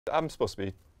We're supposed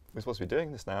to be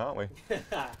doing this now, aren't we?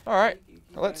 All right,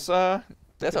 let's.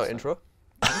 That's our intro.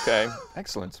 Okay,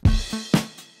 excellent.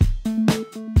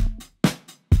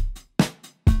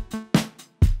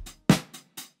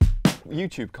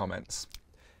 YouTube comments.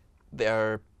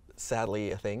 They're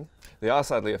sadly a thing. They are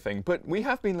sadly a thing, but we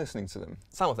have been listening to them.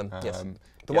 Some of them, yes.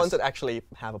 The yes. ones that actually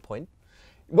have a point.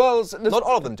 Well, not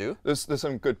all of them do. There's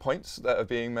some good points that are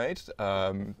being made.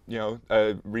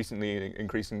 Recently,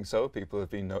 increasingly so, people have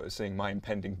been noticing my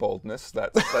impending baldness.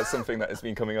 That's something that has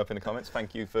been coming up in the comments.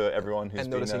 Thank you for everyone who's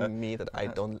been noticing me that I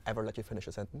don't ever let you finish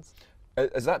a sentence.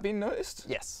 Has that been noticed?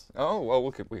 Yes. Oh well,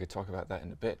 we could talk about that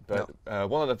in a bit. But no.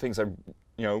 One of the things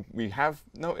we have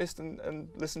noticed and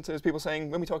listened to is people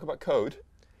saying when we talk about code,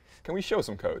 can we show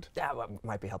some code? Yeah, well,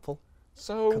 might be helpful.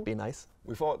 So could be nice.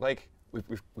 We thought like.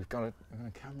 We've got a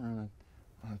camera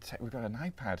and we've got an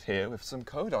iPad here with some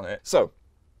code on it. So,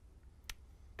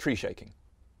 tree shaking.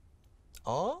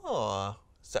 Oh,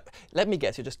 so let me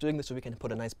guess. You're just doing this so we can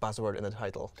put a nice buzzword in the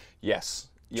title. Yes.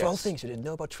 12 things you didn't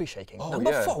know about tree shaking. Oh,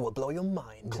 Number 4 will blow your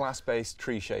mind. Class-based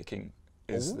tree shaking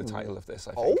is the title of this,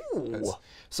 I think. Oh.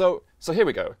 So here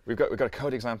we go. We've got a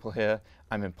code example here.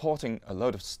 I'm importing a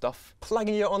load of stuff.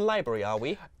 Plugging your own library, are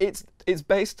we? It's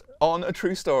based on a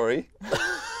true story.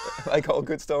 Like all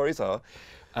good stories are.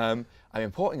 I'm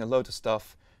importing a load of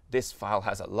stuff. This file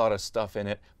has a lot of stuff in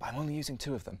it, but I'm only using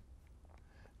 2 of them.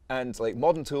 And like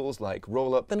modern tools like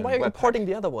Rollup. Then why are you importing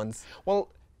the other ones?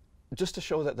 Well, just to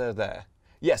show that they're there.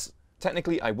 Yes,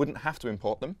 technically I wouldn't have to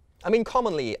import them. I mean,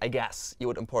 commonly, I guess you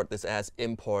would import this as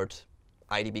import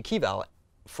IDB keyval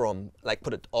from, like,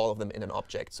 put all of them in an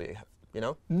object. So you have, No,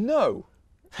 you no,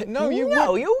 wouldn't. No,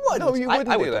 you wouldn't. No, you wouldn't.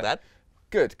 I would do that.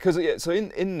 Good, because so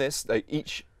in this,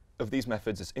 each of these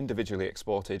methods is individually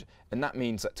exported, and that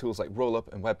means that tools like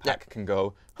Rollup and Webpack can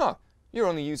go, you're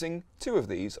only using 2 of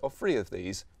these or 3 of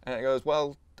these, and it goes,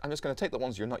 well, I'm just going to take the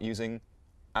ones you're not using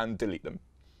and delete them.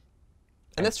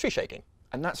 And that's tree shaking.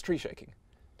 And that's tree shaking.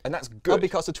 And that's good. Well,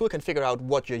 because the tool can figure out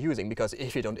what you're using, because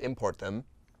if you don't import them,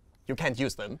 you can't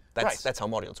use them. That's how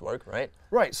modules work, right?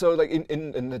 Right. So like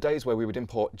in the days where we would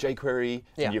import jQuery,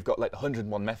 and you've got like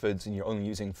 101 methods, and you're only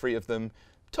using 3 of them,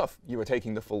 tough. You were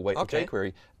taking the full weight of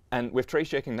jQuery. And with tree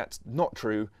shaking, that's not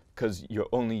true, because you're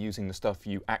only using the stuff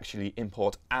you actually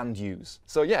import and use.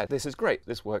 So yeah, this is great.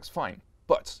 This works fine.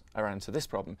 But I ran into this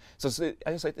problem. So as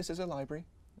I said, this is a library,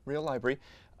 real library.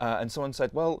 And someone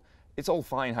said, well, it's all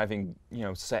fine having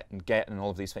set and get and all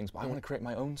of these things, but I want to create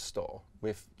my own store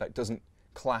that doesn't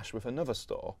clash with another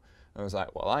store. And I was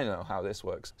like, well, I know how this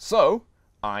works. So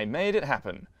I made it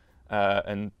happen.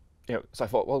 So I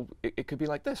thought, well, it could be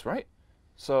like this, right?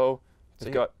 So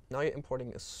now you're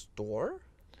importing a store?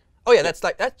 Oh yeah, that's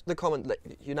the common.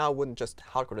 Like, you now wouldn't just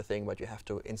hardcode a thing, but you have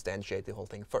to instantiate the whole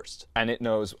thing first. And it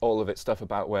knows all of its stuff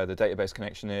about where the database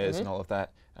connection is and all of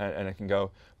that, and it can go.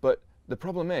 But the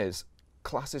problem is,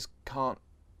 classes can't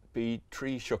be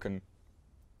tree shooken.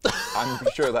 I'm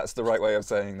sure that's the right way of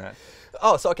saying that.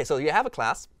 Oh, so you have a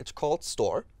class. It's called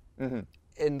store.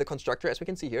 In the constructor, as we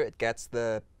can see here, it gets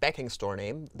the backing store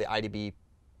name, the IDB.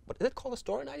 What is it called? A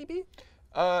store in IDB?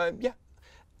 Yeah.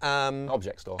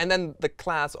 Object store. And then the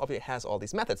class obviously has all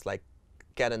these methods like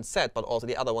get and set, but also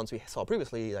the other ones we saw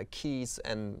previously, like keys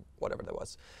and whatever there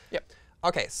was. Yep.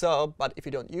 OK, but if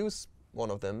you don't use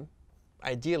one of them,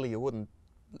 ideally you wouldn't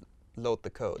load the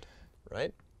code,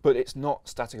 right? But it's not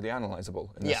statically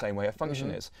analyzable in the same way a function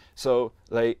is. So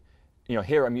like,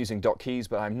 here I'm using .keys,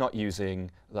 but I'm not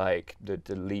using like the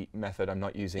delete method. I'm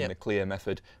not using the clear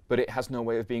method. But it has no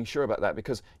way of being sure about that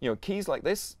because keys like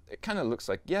this, it kind of looks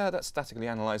like, yeah, that's statically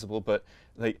analyzable, but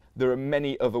like there are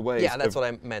many other ways. Yeah, that's what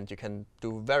I meant. You can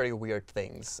do very weird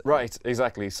things. Right,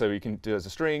 exactly. So you can do it as a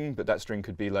string, but that string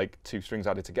could be like 2 strings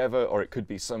added together, or it could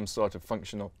be some sort of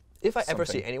functional. If I ever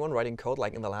see anyone writing code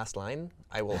like in the last line,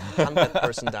 I will hunt that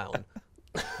person down.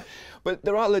 But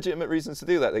there are legitimate reasons to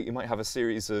do that. Like you might have a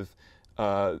series of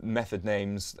method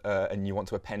names, and you want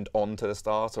to append on to the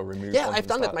start or remove. Yeah, I've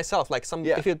done that myself. Like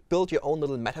if you build your own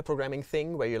little metaprogramming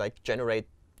thing where you like generate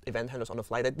event handlers on the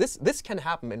fly, this can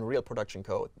happen in real production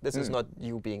code. This is not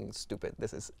you being stupid.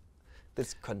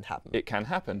 This couldn't happen. It can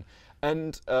happen.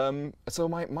 And so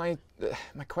my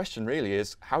question really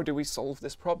is, how do we solve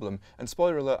this problem? And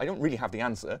spoiler alert, I don't really have the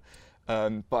answer.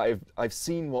 But I've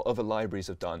seen what other libraries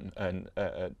have done,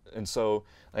 and so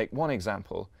like one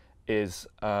example is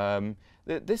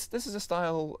this is a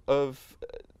style of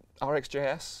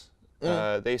RxJS.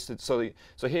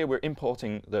 So here we're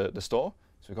importing the store.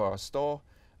 So we've got our store.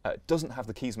 It doesn't have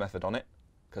the keys method on it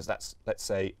because that's, let's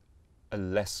say, a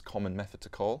less common method to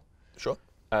call. Sure.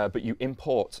 But you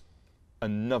import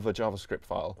another JavaScript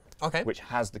file which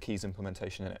has the keys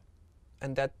implementation in it.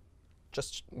 And that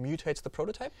just mutates the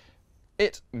prototype?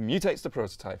 It mutates the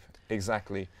prototype,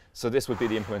 exactly. So this would be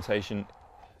the implementation.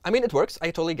 I mean, it works. I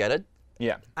totally get it.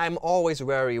 Yeah. I'm always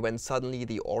wary when suddenly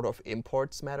the order of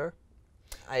imports matter.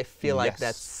 I feel like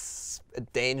that's a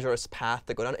dangerous path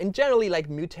to go down. And generally, like,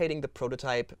 mutating the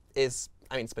prototype is,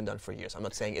 I mean, it's been done for years. I'm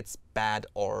not saying it's bad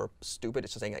or stupid.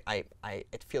 It's just saying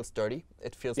it feels dirty.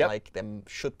 It feels like there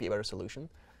should be a better solution.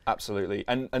 Absolutely.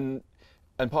 And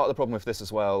part of the problem with this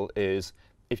as well is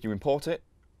if you import it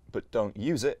but don't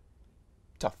use it,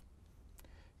 tough.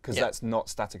 Because that's not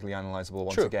statically analyzable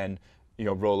once again. You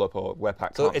know, Rollup or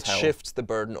Webpack so can't it tell. shifts the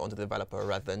burden onto the developer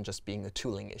rather than just being a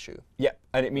tooling issue. Yeah,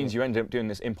 and it means you end up doing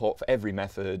this import for every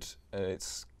method.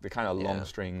 It's the kind of long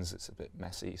strings. It's a bit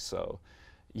messy. So,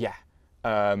 yeah.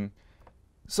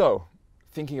 So,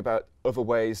 thinking about other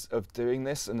ways of doing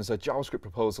this, and there's a JavaScript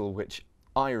proposal which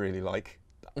I really like,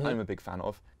 that I'm a big fan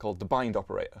of, called the bind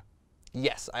operator.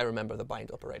 Yes, I remember the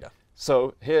bind operator.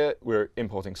 So here we're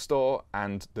importing store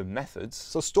and the methods.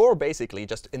 So store basically,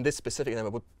 just in this specific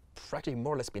example, would practically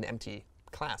more or less be an empty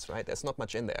class, right? There's not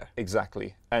much in there.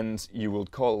 Exactly. And you would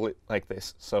call it like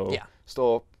this. So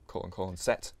store, :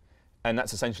 set. And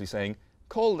that's essentially saying,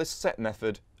 call this set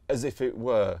method as if it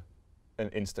were an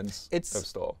instance of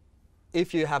store.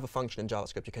 If you have a function in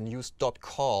JavaScript, you can use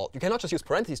 .call. You cannot just use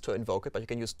parentheses to invoke it, but you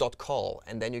can use .call.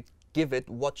 And then you give it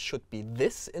what should be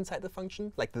this inside the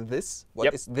function, like the this.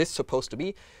 What is this supposed to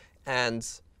be? And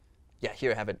yeah,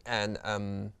 here I have it.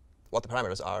 And what the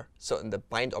parameters are. So in the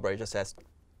bind operator just says,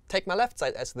 take my left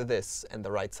side as the this, and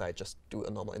the right side just do a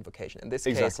normal invocation. In this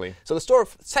case, so the store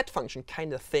set function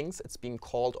kind of thinks it's being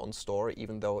called on store,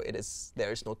 even though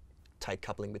there is no tight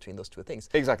coupling between those two things.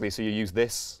 Exactly. So you use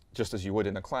this just as you would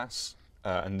in a class,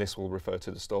 and this will refer to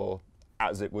the store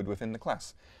as it would within the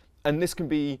class. And this can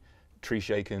be tree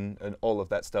shaken and all of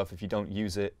that stuff. If you don't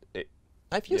use it,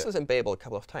 I've used this in Babel a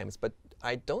couple of times, but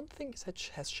I don't think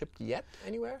it has shipped yet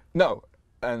anywhere. No.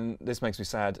 And this makes me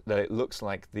sad that it looks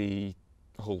like the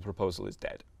whole proposal is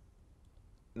dead.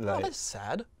 Like, oh, that's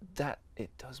sad. It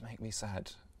does make me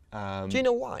sad. Do you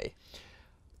know why?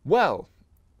 Well,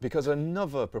 because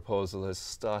another proposal has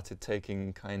started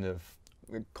taking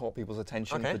caught people's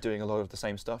attention for doing a lot of the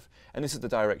same stuff. And this is the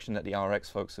direction that the RX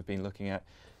folks have been looking at.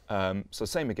 So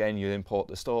same again, you import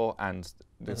the store and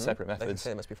the separate methods. Like the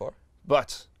same as before.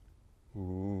 But,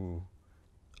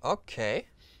 OK.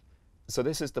 So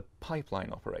this is the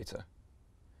pipeline operator.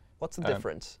 What's the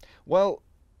difference? Well,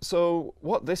 so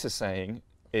what this is saying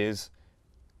is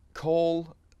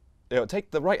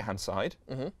take the right-hand side,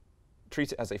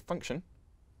 treat it as a function,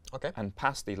 and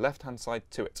pass the left-hand side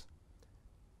to it.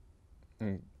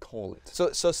 And call it.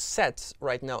 So set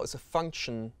right now is a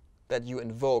function that you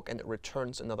invoke, and it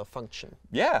returns another function.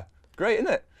 Yeah, great,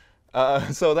 isn't it?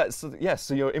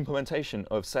 So your implementation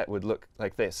of set would look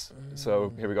like this.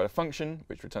 So here we got a function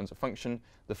which returns a function.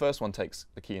 The first one takes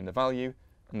the key and the value,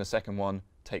 and the second one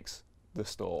takes the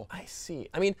store. I see.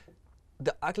 I mean,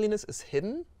 the ugliness is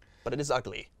hidden, but it is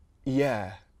ugly.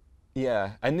 Yeah,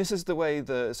 yeah. And this is the way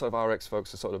the sort of RX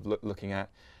folks are sort of looking at.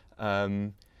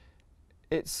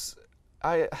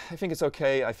 I think it's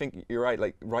OK. I think you're right.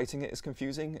 Like, writing it is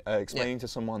confusing. Explaining to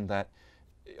someone that,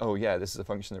 oh, yeah, this is a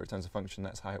function that returns a function.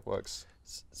 That's how it works.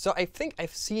 So I think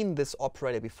I've seen this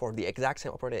operator before, the exact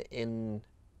same operator in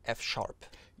F#.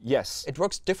 Yes. It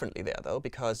works differently there, though,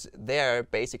 because there,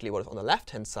 basically, what is on the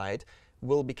left-hand side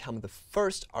will become the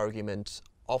first argument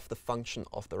of the function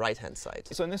of the right-hand side.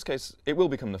 So in this case, it will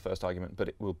become the first argument, but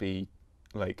it will be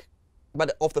like...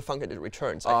 But of the function it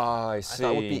returns. I see. I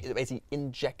thought it would be basically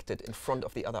injected in front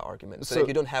of the other argument. So that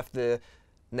you don't have the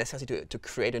necessity to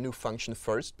create a new function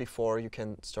first before you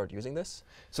can start using this?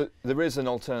 So there is an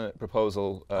alternate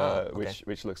proposal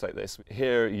which looks like this.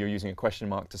 Here you're using a question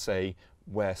mark to say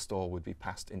where store would be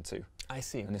passed into. I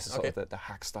see. And this is sort of the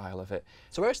hack style of it.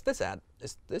 So where's this at?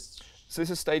 Is this? So this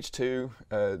is stage 2.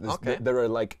 There are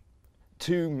like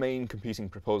 2 main competing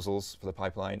proposals for the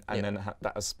pipeline, and then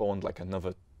that has spawned like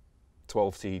another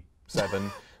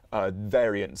 12T7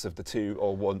 variants of the 2,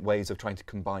 or ways of trying to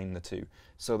combine the 2.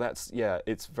 So that's,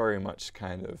 it's very much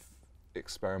kind of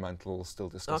experimental, still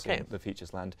discussing the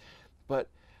features land. But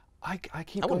I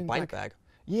keep going back.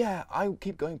 Yeah, I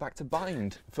keep going back to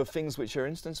bind for things which are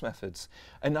instance methods.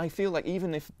 And I feel like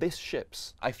even if this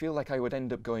ships, I feel like I would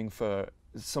end up going for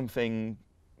something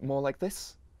more like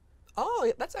this. Oh,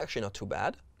 yeah, that's actually not too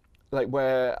bad. Like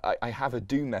where I have a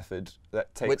do method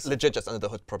that takes... Which legit just under the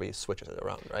hood probably switches it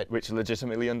around, right? Which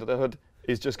legitimately under the hood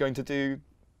is just going to do...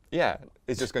 Yeah,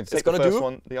 it's just going to take the first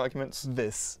one, the arguments.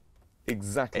 This.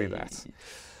 Exactly that.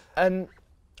 And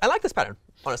I like this pattern,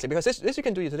 honestly, because this you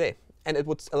can do today. And it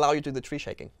would allow you to do the tree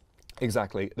shaking.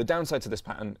 Exactly. The downside to this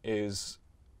pattern is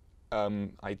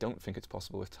I don't think it's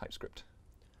possible with TypeScript.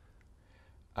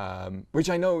 Which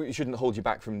I know shouldn't hold you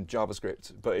back from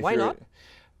JavaScript, but if why not?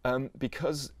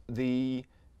 Because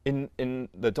in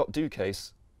the .do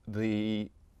case, the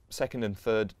second and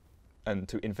third and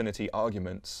to infinity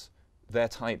arguments, their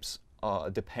types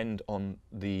depend on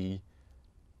the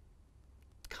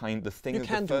thing you of the first argument.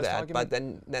 You can do that, but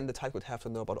then the type would have to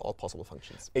know about all possible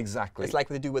functions. Exactly. It's like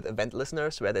what they do with event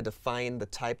listeners, where they define the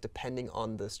type depending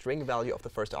on the string value of the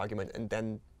first argument, and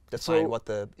then define what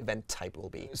the event type will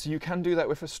be. So you can do that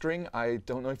with a string. I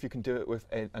don't know if you can do it with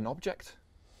an object.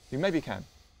 You maybe can.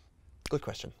 Good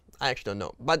question. I actually don't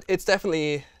know. But it's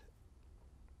definitely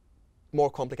more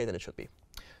complicated than it should be.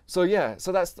 So yeah,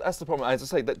 so that's the problem. As I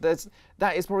say,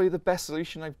 that is probably the best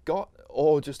solution I've got,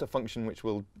 or just a function which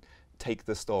will take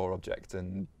the store object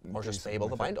and... Or just Babel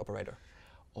the bind operator.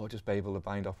 Or just Babel the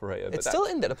bind operator. It's still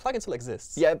in there. The plugin still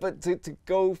exists. Yeah, but to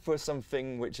go for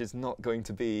something which is not going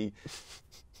to be,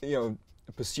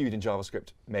 pursued in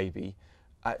JavaScript, maybe,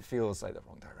 it feels like the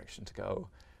wrong direction to go.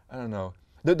 I don't know.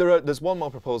 There's one more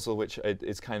proposal which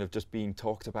is kind of just being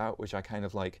talked about, which I kind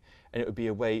of like, and it would be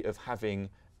a way of having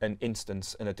an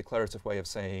instance and a declarative way of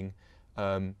saying,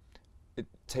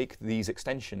 take these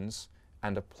extensions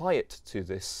and apply it to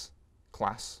this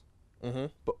class,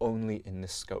 but only in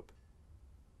this scope.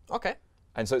 OK.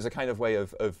 And so it's a kind of way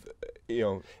of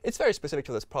It's very specific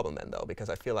to this problem then, though, because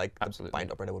I feel like the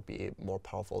bind operator would be a more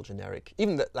powerful generic,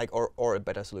 even or a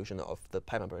better solution of the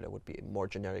pipe operator would be a more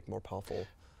generic, more powerful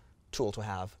tool to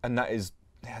have. And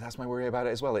that's my worry about it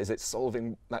as well, is it's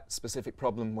solving that specific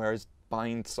problem, whereas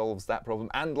bind solves that problem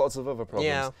and lots of other problems.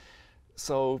 Yeah.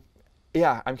 So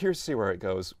yeah, I'm curious to see where it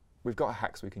goes. We've got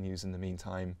hacks we can use in the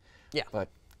meantime. Yeah. But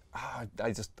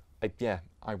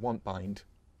I want bind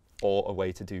or a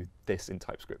way to do this in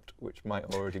TypeScript, which might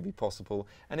already be possible.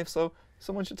 And if so,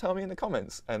 someone should tell me in the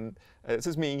comments. And this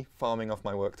is me farming off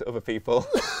my work to other people.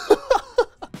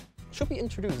 Should we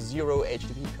introduce 0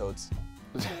 HTTP codes?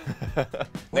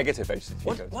 Negative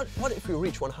HTTP codes. What if we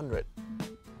reach 100?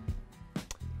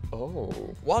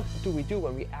 Oh. What do we do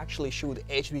when we actually shoot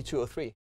HTTP203?